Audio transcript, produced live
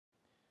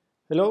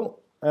Hello.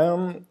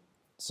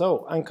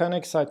 So I'm kind of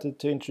excited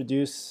to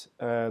introduce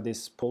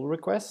this pull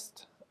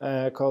request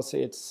because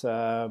it's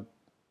a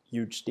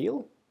huge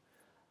deal.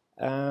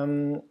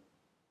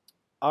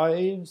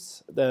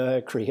 Ives,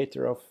 the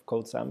creator of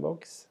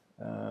Codesandbox,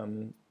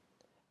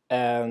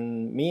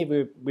 and me,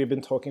 we've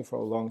been talking for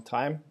a long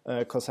time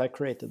because I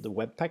created the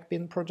Webpack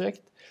bin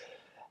project,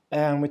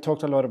 and we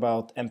talked a lot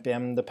about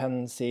npm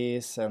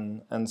dependencies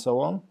and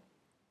so on,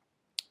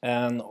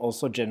 and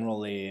also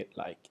generally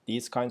like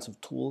these kinds of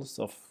tools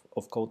of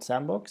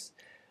Codesandbox.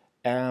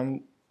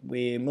 And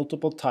we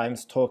multiple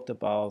times talked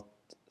about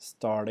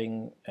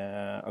starting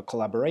a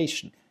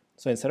collaboration.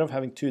 So instead of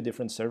having two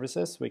different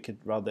services, we could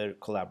rather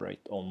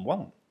collaborate on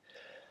one.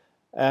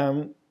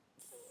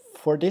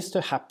 For this to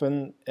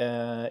happen,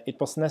 it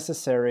was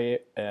necessary,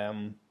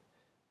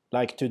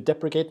 like to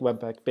deprecate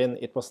Webpack bin,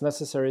 it was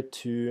necessary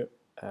to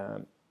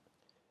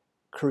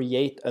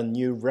create a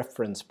new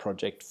reference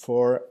project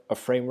for a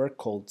framework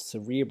called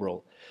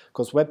Cerebral,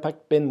 because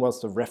Webpack bin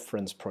was the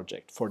reference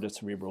project for the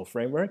Cerebral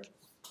framework.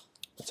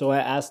 So I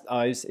asked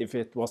Ives if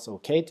it was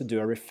okay to do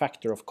a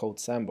refactor of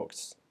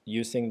Codesandbox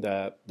using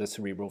the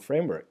Cerebral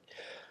framework,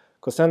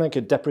 because then I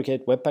could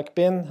deprecate Webpack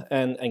bin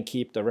and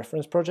keep the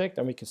reference project,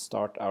 and we could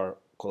start our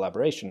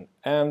collaboration.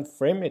 And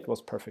for him it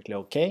was perfectly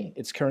okay.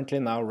 It's currently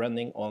now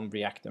running on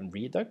React and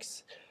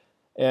Redux.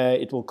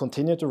 It will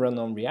continue to run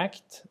on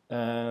React,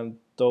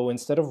 though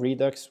instead of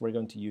Redux we're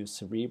going to use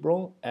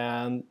Cerebral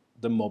and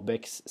the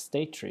MobX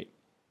state tree.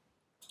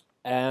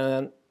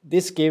 And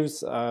this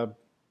gives an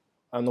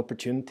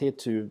opportunity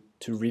to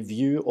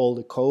review all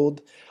the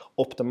code,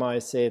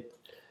 optimize it,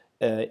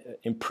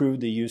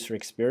 improve the user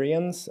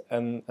experience,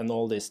 and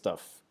all this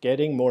stuff,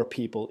 getting more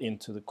people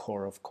into the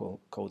core of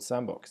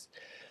Codesandbox.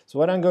 So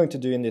what I'm going to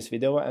do in this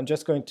video, I'm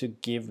just going to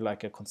give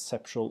like a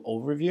conceptual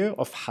overview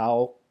of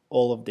how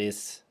all of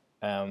this,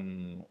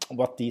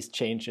 what these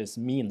changes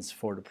means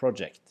for the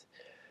project.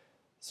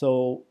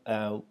 So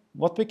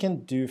what we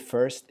can do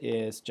first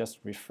is just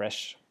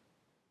refresh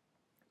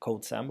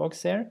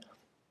Codesandbox here.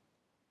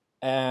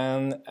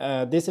 And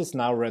this is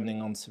now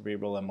running on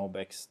Cerebral and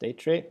MobX state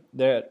tree.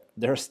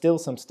 There's still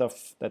some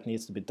stuff that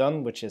needs to be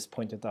done, which is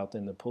pointed out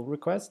in the pull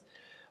request,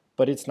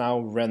 but it's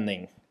now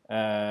running.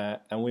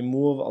 And we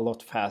move a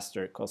lot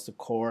faster because the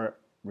core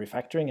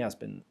refactoring has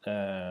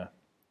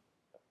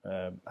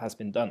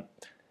been done.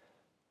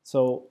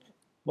 So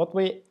what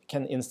we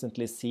can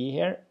instantly see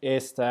here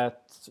is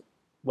that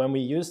when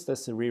we use the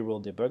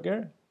Cerebral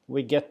debugger,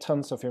 we get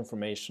tons of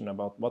information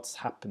about what's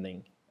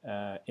happening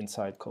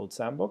inside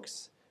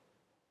Codesandbox.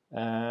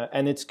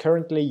 And it's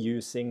currently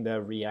using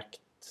the React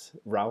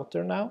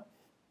router now,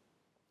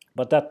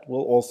 but that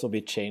will also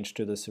be changed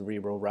to the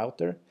Cerebral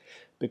router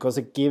because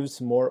it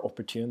gives more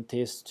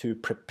opportunities to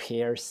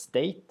prepare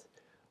state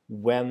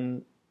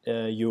when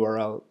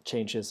URL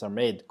changes are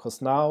made.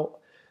 Because now,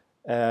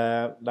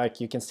 like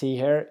you can see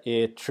here,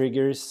 it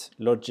triggers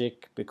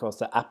logic because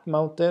the app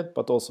mounted,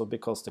 but also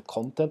because the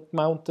content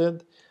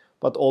mounted.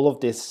 But all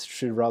of this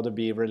should rather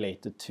be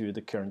related to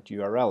the current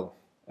URL.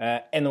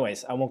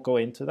 Anyways, I won't go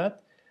into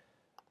that.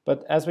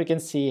 But as we can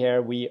see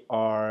here, we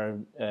are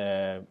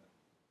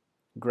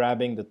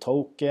grabbing the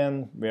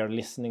token, we are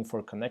listening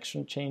for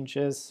connection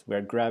changes, we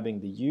are grabbing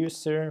the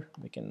user,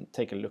 we can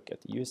take a look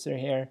at the user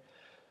here.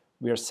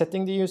 We are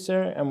setting the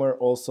user, and we're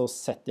also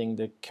setting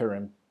the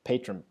current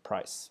patron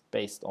price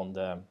based on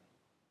the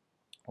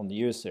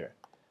user.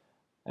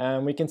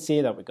 And we can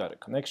see that we got a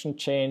connection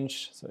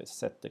change, so we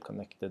set the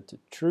connected to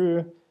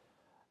true,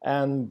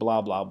 and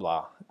blah blah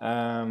blah.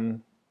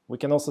 We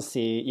can also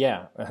see,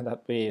 yeah,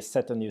 that we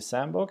set a new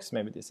sandbox.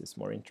 Maybe this is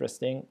more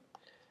interesting.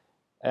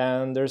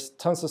 And there's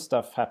tons of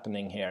stuff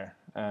happening here.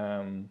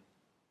 We're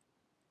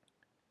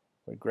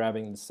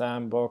grabbing the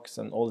sandbox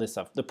and all this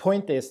stuff. The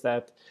point is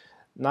that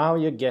now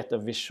you get a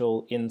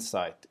visual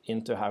insight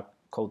into how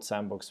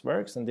Codesandbox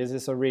works, and this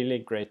is a really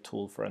great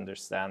tool for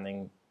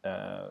understanding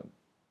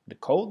the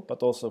code,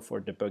 but also for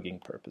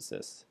debugging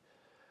purposes.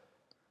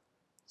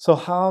 So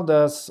how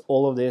does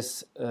all of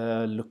this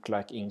look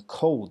like in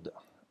code?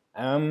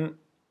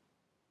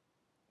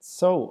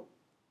 So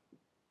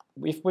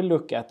if we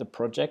look at the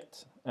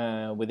project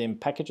within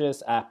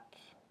packages, app,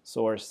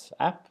 source,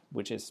 app,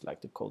 which is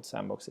like the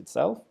Codesandbox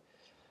itself,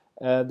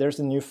 there's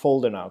a new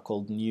folder now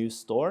called new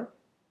store.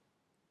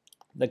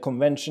 The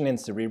convention in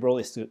Cerebral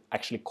is to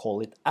actually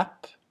call it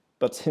app,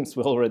 but since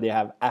we already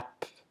have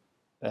app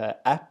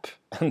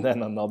and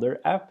then another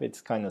app,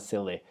 it's kind of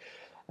silly.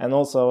 And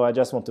also I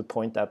just want to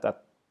point out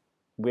that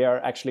we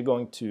are actually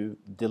going to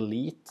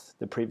delete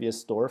the previous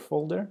store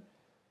folder,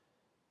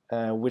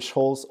 which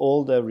holds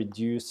all the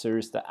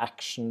reducers, the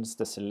actions,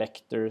 the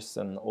selectors,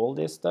 and all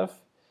this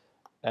stuff.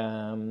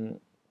 So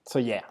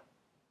yeah,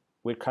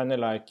 we're kind of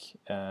like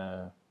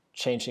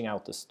changing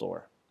out the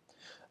store.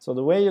 So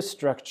the way you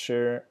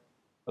structure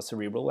a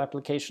Cerebral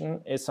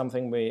application is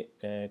something we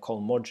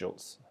call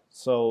modules.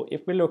 So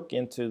if we look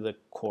into the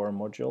core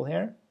module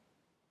here,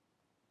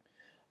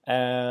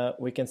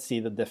 we can see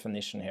the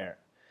definition here.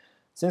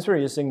 Since we're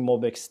using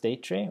MobX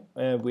state tree,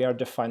 we are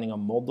defining a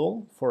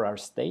model for our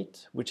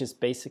state, which is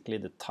basically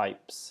the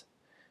types.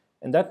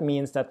 And that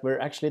means that we're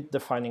actually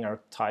defining our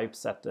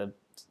types at the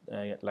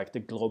like the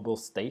global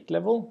state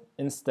level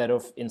instead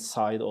of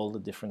inside all the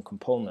different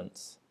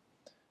components.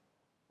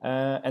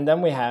 And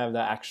then we have the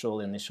actual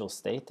initial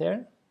state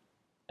here.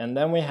 And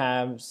then we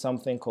have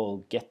something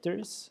called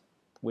getters,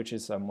 which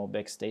is a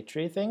MobX state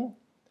tree thing.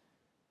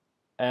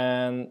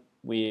 And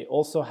we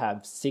also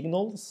have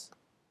signals,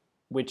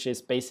 which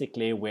is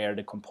basically where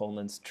the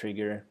components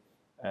trigger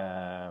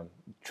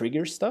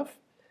stuff.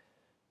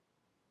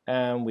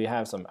 And we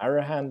have some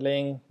error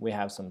handling, we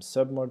have some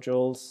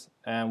submodules,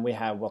 and we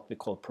have what we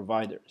call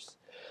providers.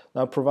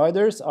 Now,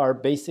 providers are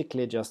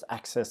basically just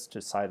access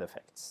to side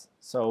effects.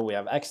 So we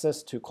have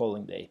access to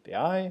calling the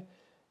API,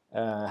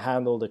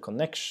 handle the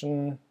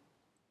connection,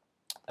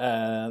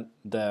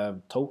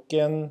 the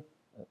token,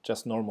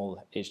 just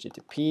normal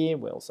HTTP.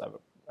 We also have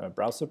a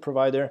browser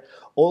provider.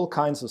 All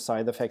kinds of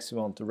side effects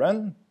we want to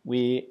run,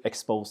 we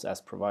expose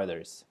as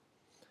providers.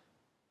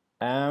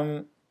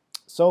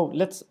 So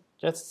let's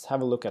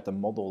have a look at the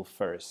model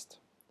first.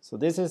 So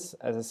this is,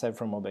 as I said,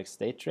 from MobX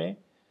state tree.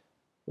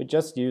 We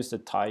just use the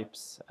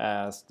types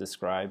as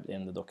described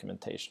in the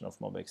documentation of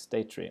MobX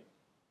state tree.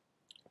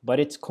 But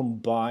it's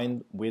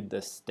combined with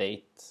the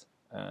state,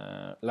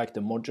 like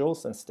the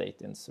modules and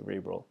state in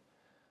Cerebral.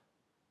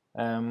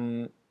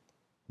 The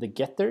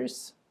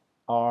getters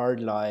are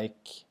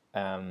like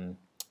kind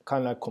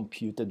of like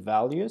computed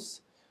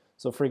values.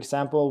 So for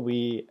example,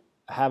 we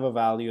have a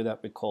value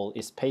that we call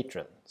is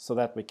patron, so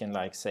that we can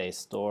like say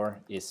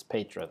store is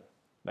patron,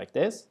 like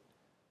this.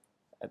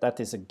 That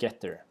is a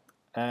getter.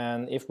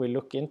 And if we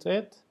look into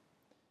it,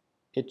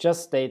 it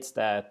just states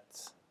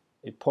that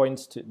it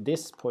points to the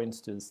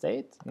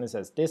state, and it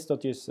says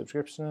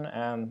this.useSubscription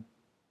and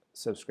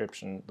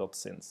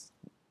subscription.since.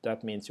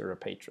 That means you're a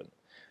patron.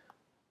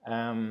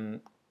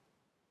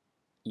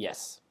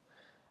 Yes.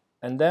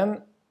 And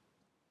then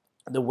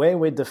the way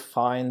we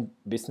define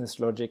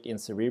business logic in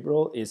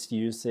Cerebral is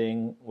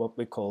using what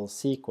we call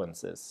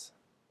sequences.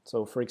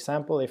 So for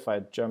example, if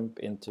I jump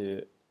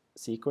into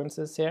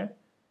sequences here,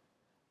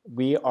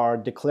 we are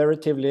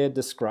declaratively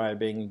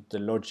describing the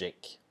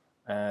logic.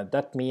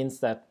 That means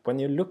that when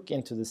you look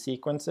into the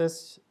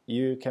sequences,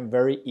 you can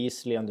very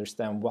easily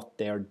understand what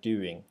they are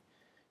doing.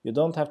 You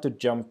don't have to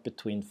jump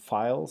between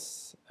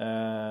files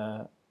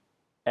and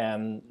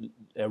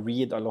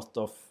read a lot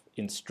of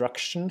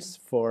instructions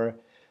for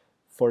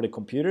the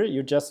computer.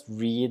 You just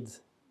read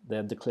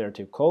the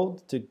declarative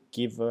code to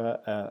give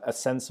a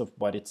sense of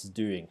what it's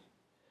doing.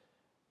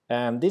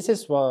 And this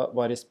is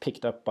what is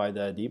picked up by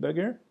the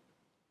debugger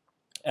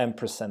and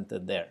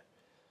presented there.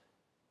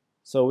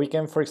 So we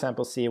can, for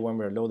example, see when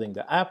we're loading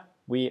the app,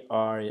 we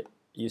are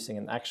using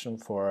an action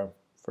for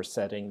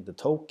setting the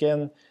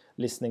token,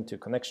 listening to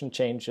connection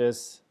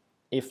changes.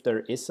 If there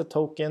is a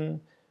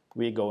token,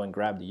 we go and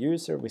grab the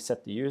user, we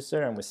set the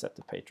user, and we set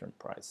the patron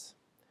price.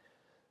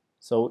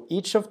 So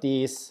each of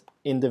these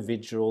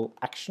individual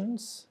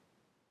actions,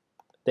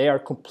 they are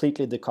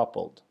completely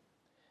decoupled,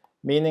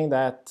 meaning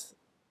that,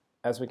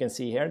 as we can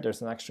see here,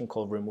 there's an action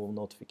called remove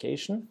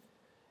notification.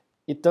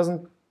 It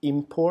doesn't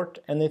import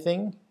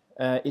anything.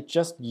 It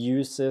just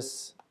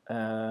uses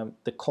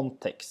the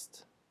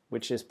context,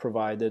 which is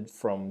provided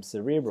from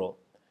Cerebral.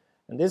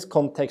 And this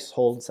context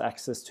holds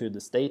access to the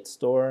state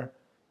store,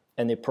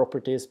 any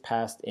properties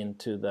passed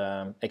into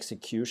the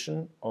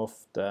execution of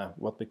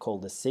what we call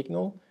the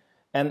signal,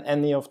 and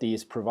any of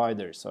these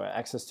providers. So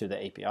access to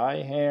the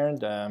API here,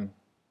 the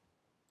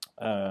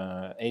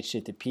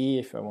HTTP,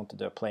 if I want to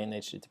do a plain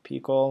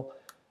HTTP call,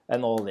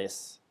 and all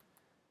this.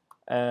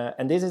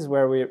 And this is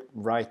where we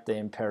write the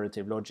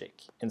imperative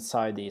logic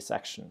inside these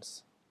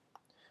actions.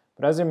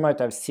 But as you might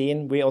have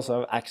seen, we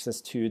also have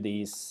access to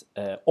these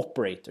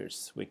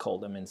operators, we call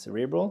them in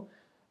Cerebral,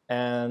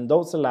 and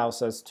those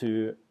allows us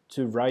to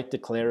write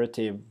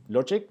declarative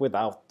logic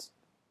without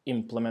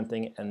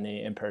implementing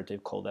any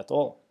imperative code at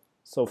all.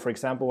 So for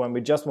example, when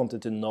we just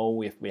wanted to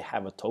know if we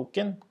have a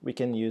token, we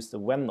can use the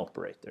when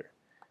operator.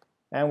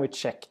 And we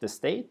check the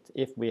state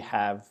if we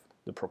have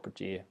the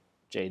property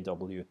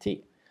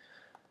JWT.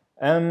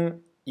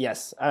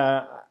 Yes,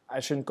 I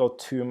shouldn't go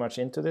too much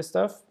into this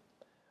stuff,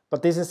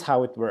 but this is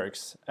how it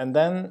works. And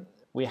then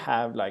we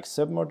have like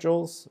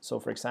submodules. So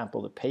for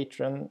example, the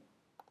patron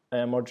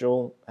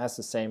module has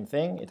the same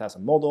thing. It has a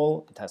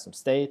model, it has some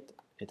state,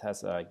 it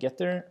has a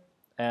getter,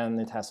 and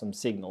it has some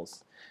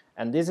signals.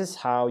 And this is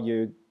how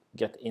you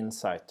get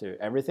insight to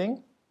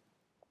everything.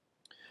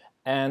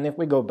 And if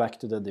we go back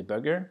to the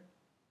debugger,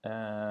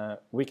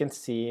 we can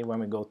see when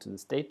we go to the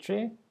state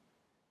tree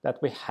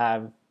that we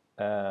have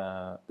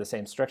the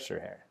same structure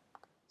here.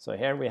 So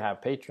here we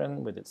have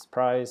patron with its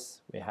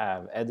price, we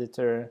have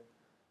editor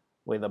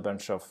with a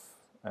bunch of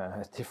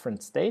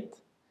different state.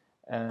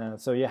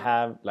 So you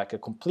have like a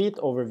complete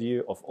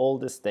overview of all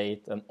the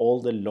state and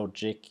all the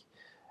logic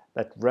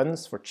that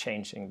runs for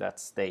changing that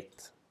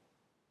state.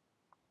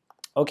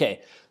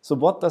 Okay, so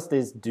what does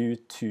this do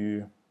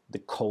to the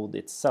code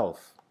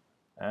itself?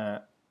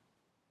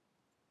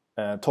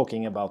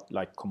 talking about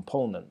like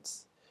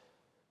components.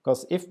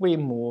 Because if we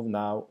move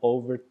now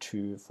over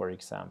to, for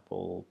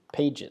example,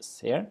 pages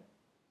here,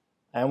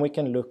 and we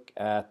can look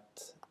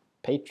at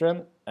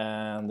patron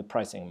and the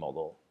pricing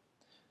model.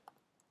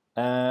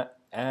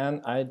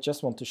 And I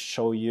just want to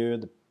show you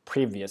the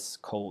previous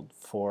code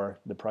for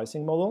the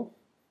pricing model.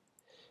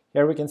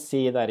 Here we can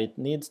see that it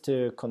needs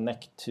to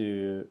connect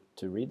to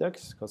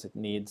Redux because it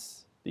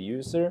needs the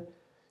user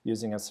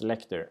using a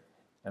selector.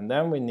 And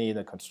then we need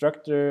a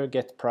constructor,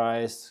 get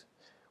price.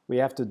 We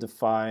have to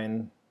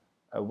define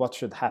what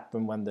should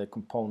happen when the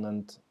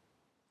component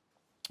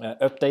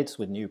updates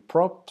with new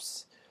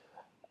props.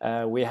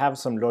 We have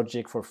some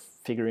logic for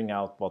figuring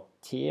out what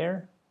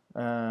tier,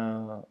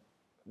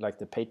 like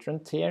the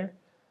patron tier.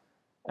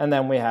 And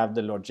then we have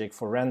the logic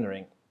for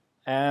rendering.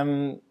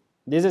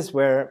 This is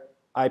where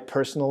I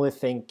personally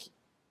think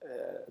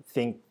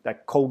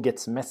that code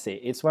gets messy.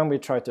 It's when we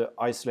try to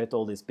isolate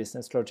all this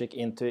business logic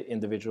into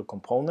individual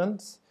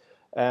components.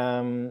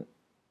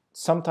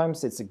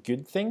 Sometimes it's a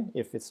good thing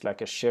if it's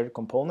like a shared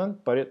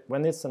component, but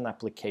when it's an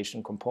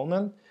application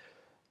component,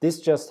 this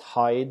just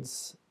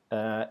hides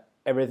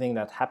everything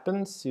that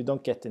happens. You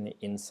don't get any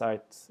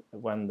insight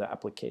when the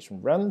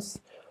application runs,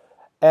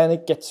 and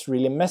it gets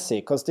really messy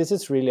because this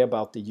is really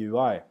about the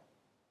UI.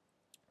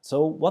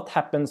 So what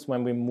happens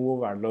when we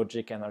move our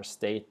logic and our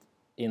state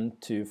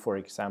into, for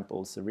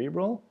example,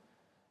 Cerebral?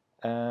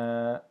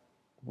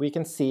 We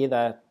can see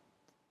that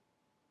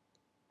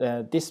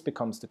this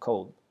becomes the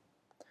code.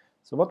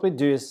 So what we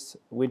do is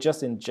we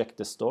just inject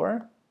the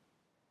store,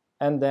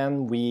 and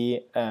then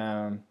we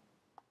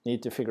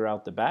need to figure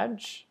out the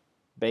badge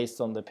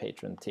based on the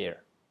patron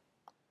tier.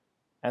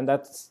 And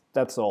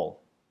that's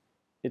all.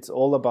 It's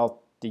all about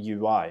the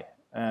UI.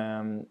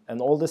 And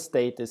all the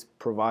state is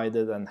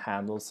provided and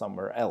handled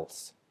somewhere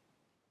else.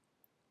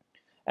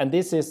 And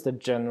this is the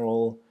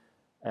general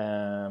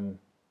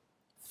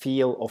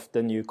feel of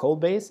the new code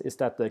base, is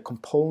that the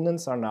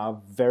components are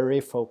now very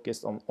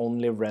focused on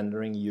only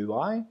rendering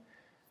UI.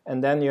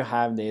 And then you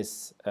have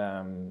this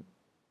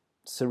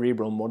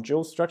Cerebral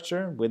module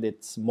structure with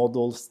its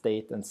model,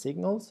 state, and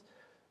signals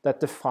that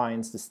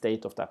defines the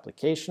state of the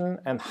application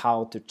and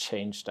how to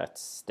change that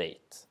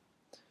state.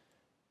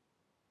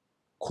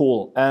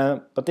 Cool,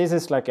 but this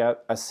is like a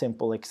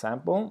simple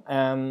example,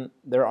 and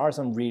there are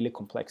some really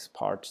complex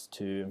parts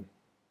to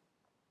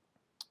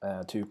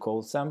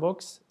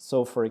Codesandbox.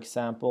 So for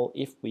example,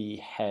 if we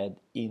head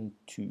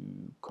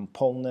into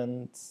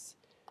components,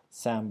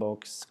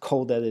 sandbox,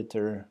 code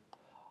editor,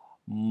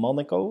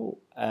 Monaco,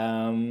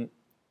 and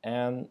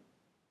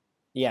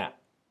yeah,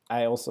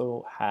 I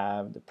also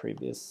have the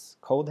previous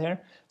code here.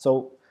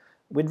 So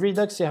with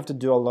Redux, you have to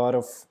do a lot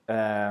of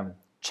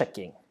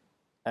checking.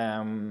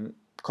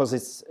 Because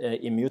it's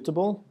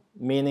immutable,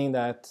 meaning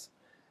that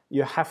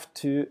you have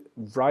to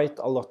write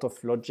a lot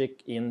of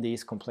logic in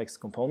these complex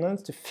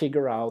components to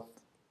figure out,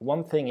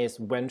 one thing is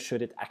when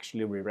should it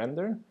actually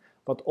re-render,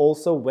 but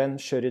also when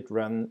should it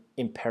run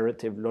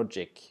imperative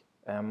logic.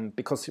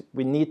 Because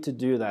we need to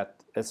do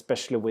that,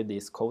 especially with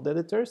these code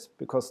editors,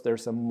 because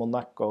there's a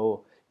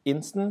Monaco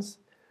instance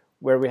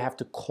where we have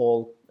to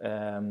call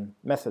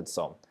methods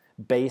on,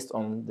 based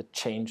on the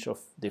change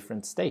of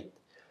different state.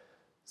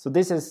 So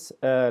this is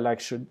like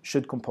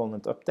should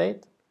component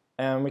update,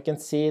 and we can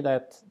see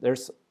that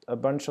there's a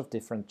bunch of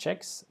different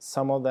checks.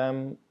 Some of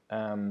them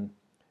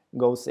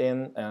goes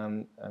in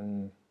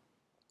and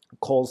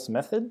calls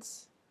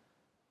methods,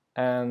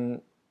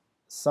 and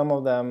some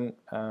of them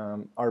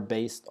are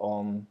based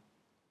on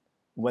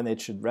when it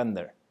should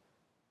render.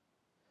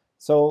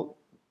 So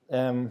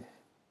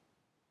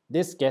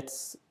this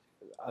gets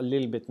a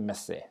little bit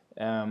messy,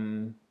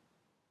 and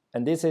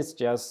this is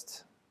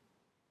just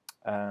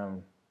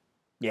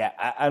yeah,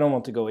 I don't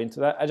want to go into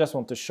that. I just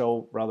want to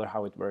show rather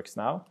how it works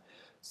now.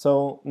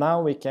 So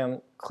now we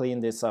can clean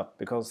this up,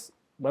 because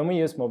when we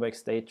use MobX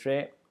State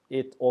Tree,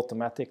 it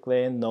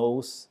automatically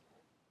knows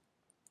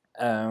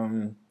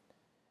when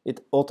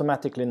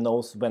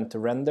to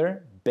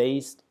render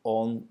based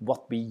on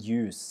what we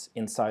use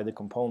inside the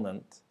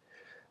component.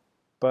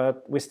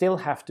 But we still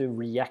have to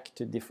react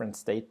to different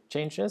state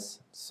changes.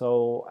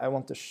 So I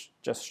want to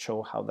just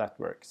show how that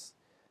works.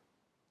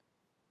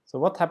 So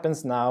what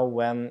happens now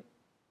when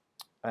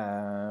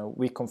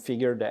we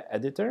configure the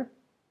editor?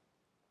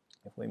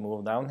 If we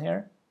move down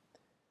here,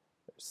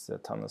 there's a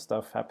ton of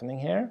stuff happening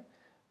here,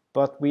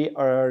 but we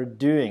are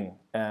doing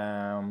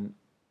some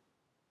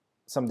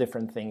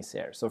different things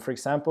here. So for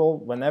example,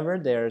 whenever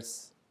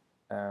there's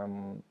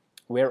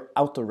we're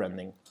auto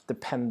running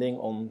depending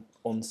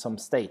on some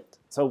state.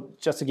 So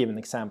just to give an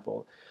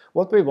example,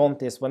 what we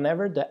want is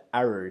whenever the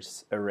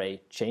errors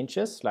array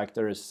changes, like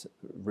there's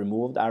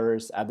removed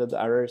errors, added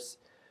errors,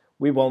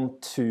 we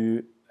want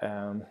to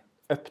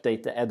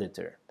update the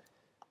editor.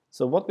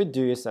 So what we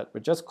do is that we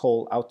just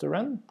call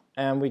autorun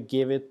and we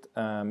give it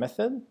a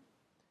method.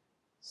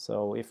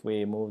 So if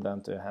we move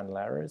down to handle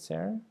errors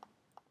here,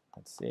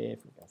 let's see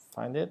if we can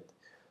find it.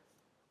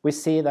 We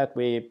see that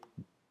we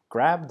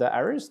grab the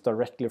errors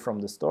directly from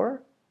the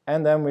store,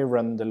 and then we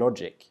run the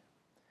logic.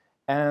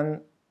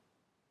 And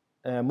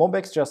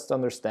MobX just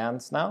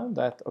understands now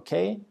that,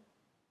 okay,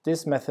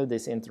 this method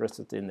is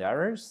interested in the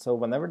errors, so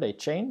whenever they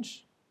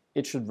change,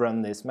 it should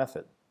run this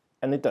method,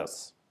 and it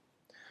does.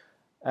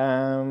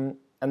 And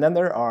then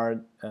there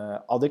are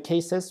other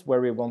cases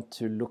where we want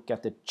to look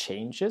at the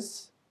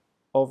changes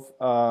of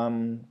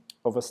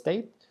a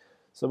state.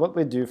 So what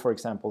we do, for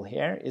example,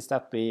 here is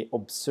that we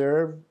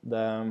observe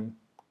the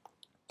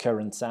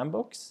current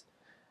sandbox,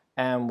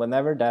 and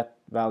whenever that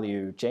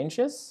value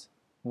changes,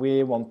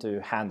 we want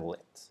to handle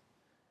it.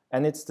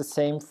 And it's the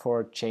same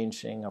for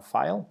changing a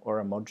file or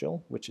a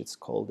module, which it's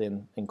called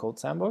in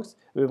Codesandbox.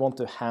 We want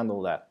to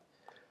handle that.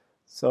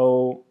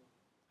 So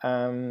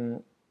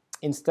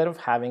instead of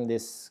having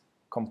this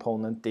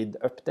component did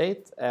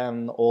update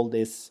and all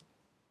this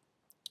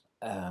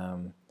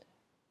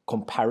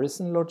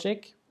comparison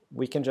logic,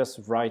 we can just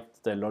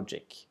write the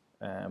logic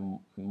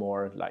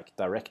more like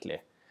directly.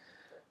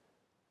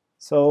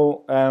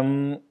 So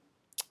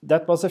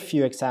that was a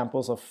few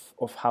examples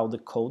of how the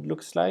code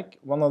looks like.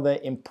 One of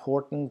the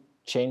important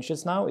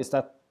changes now is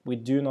that we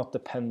do not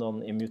depend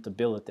on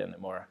immutability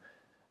anymore,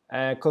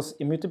 because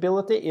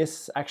immutability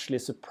is actually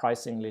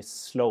surprisingly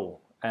slow.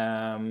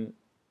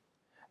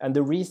 And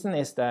the reason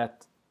is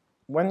that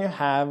when you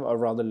have a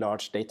rather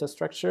large data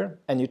structure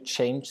and you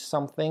change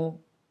something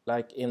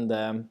like in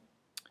the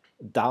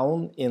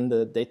down in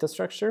the data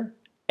structure,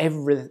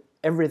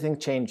 everything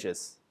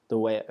changes the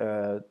way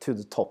to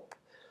the top.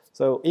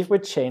 So if we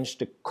change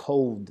the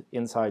code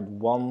inside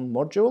one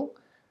module,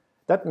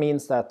 that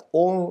means that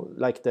all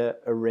like the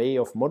array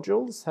of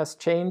modules has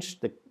changed,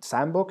 the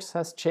sandbox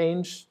has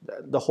changed,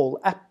 the whole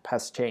app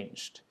has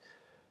changed.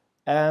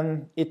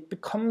 And it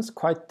becomes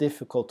quite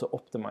difficult to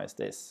optimize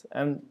this.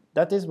 And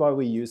that is why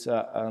we use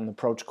an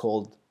approach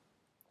called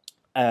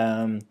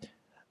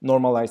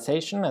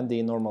normalization and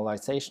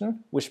denormalization,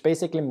 which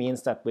basically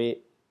means that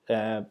we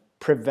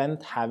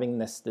prevent having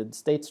nested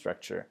state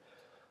structure.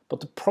 But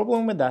the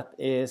problem with that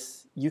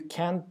is you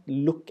can't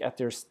look at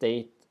your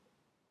state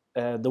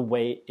the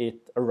way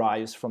it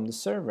arrives from the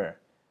server,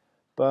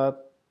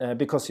 but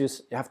because you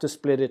have to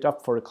split it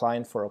up for the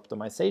client for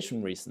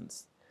optimization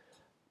reasons.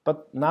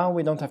 But now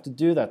we don't have to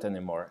do that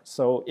anymore.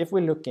 So if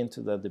we look into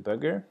the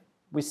debugger,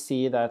 we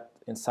see that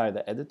inside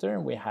the editor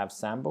we have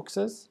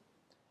sandboxes,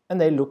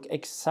 and they look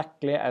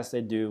exactly as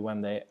they do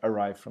when they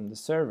arrive from the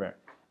server.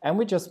 And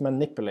we just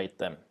manipulate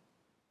them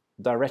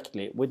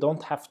directly. We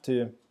don't have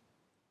to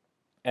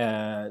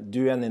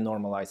do any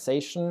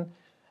normalization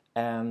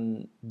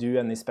and do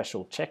any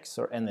special checks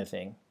or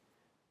anything.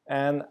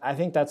 And I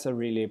think that's a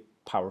really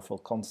powerful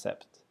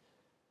concept.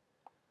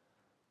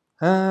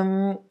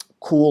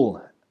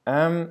 Cool.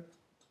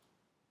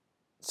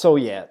 So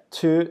yeah,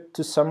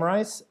 to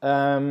summarize,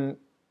 the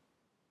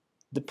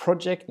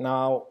project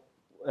now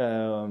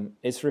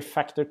is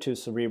refactored to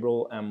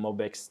Cerebral and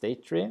MobX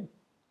state tree.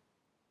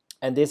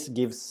 And this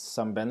gives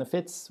some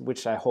benefits,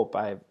 which I hope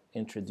I've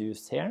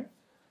introduced here.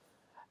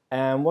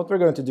 And what we're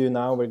going to do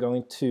now, we're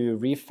going to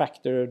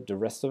refactor the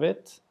rest of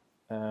it.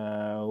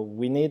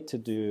 We need to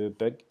do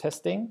bug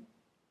testing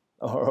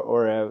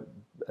or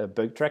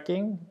bug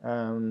tracking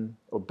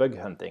or bug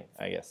hunting,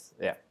 I guess.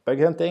 Yeah, bug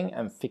hunting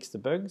and fix the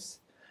bugs.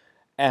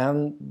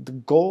 And the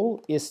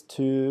goal is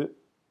to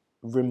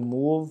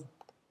remove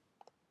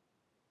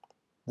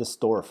the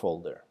store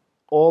folder.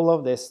 All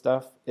of this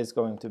stuff is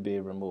going to be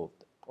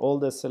removed. All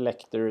the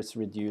selectors,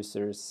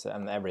 reducers,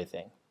 and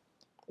everything.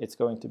 It's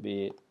going to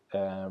be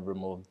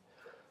removed.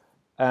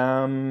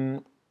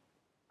 And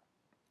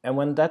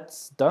when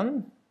that's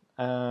done,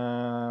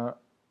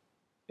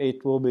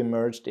 it will be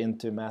merged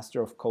into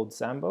master of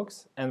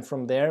Codesandbox, and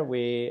from there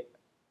we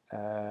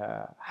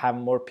have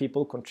more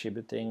people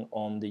contributing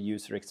on the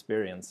user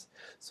experience.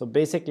 So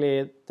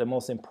basically the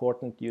most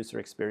important user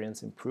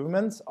experience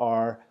improvements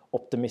are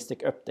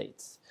optimistic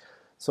updates.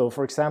 So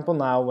for example,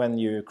 now when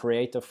you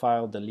create a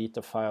file, delete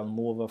a file,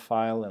 move a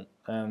file,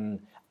 and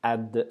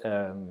add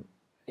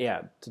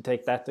to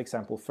take that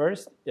example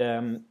first,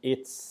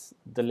 it's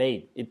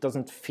delayed. It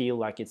doesn't feel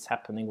like it's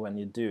happening when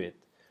you do it,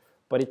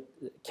 but it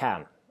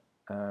can.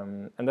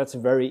 And that's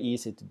very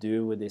easy to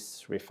do with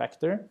this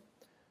refactor.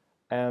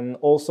 And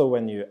also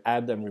when you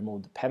add and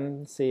remove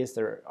dependencies,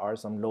 there are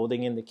some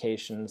loading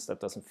indications that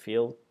doesn't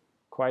feel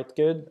quite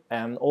good,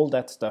 and all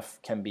that stuff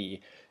can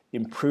be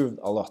improved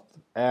a lot.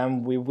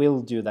 And we will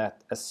do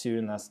that as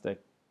soon as the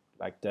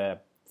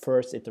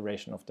first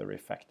iteration of the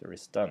refactor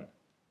is done.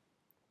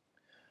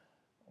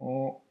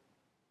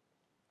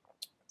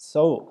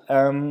 So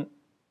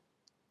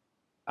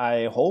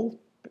I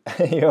hope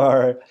you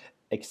are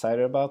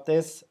excited about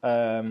this.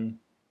 The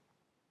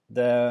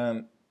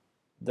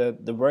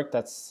work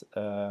that's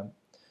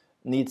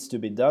needs to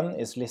be done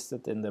is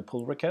listed in the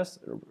pull request,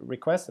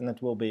 and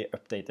it will be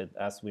updated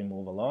as we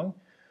move along.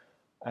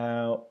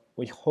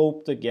 We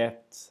hope to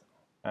get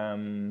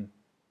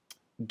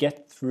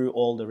through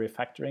all the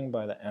refactoring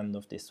by the end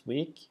of this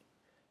week,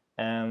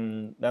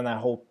 and then I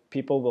hope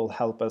people will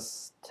help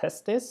us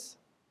test this,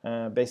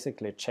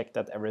 basically check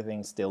that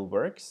everything still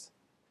works,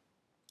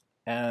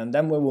 and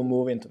then we will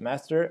move into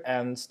master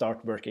and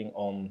start working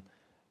on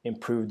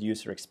improved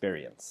user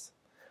experience.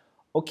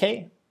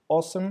 Okay,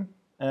 awesome.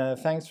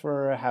 Thanks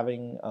for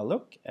having a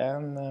look,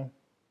 and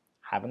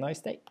have a nice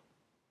day.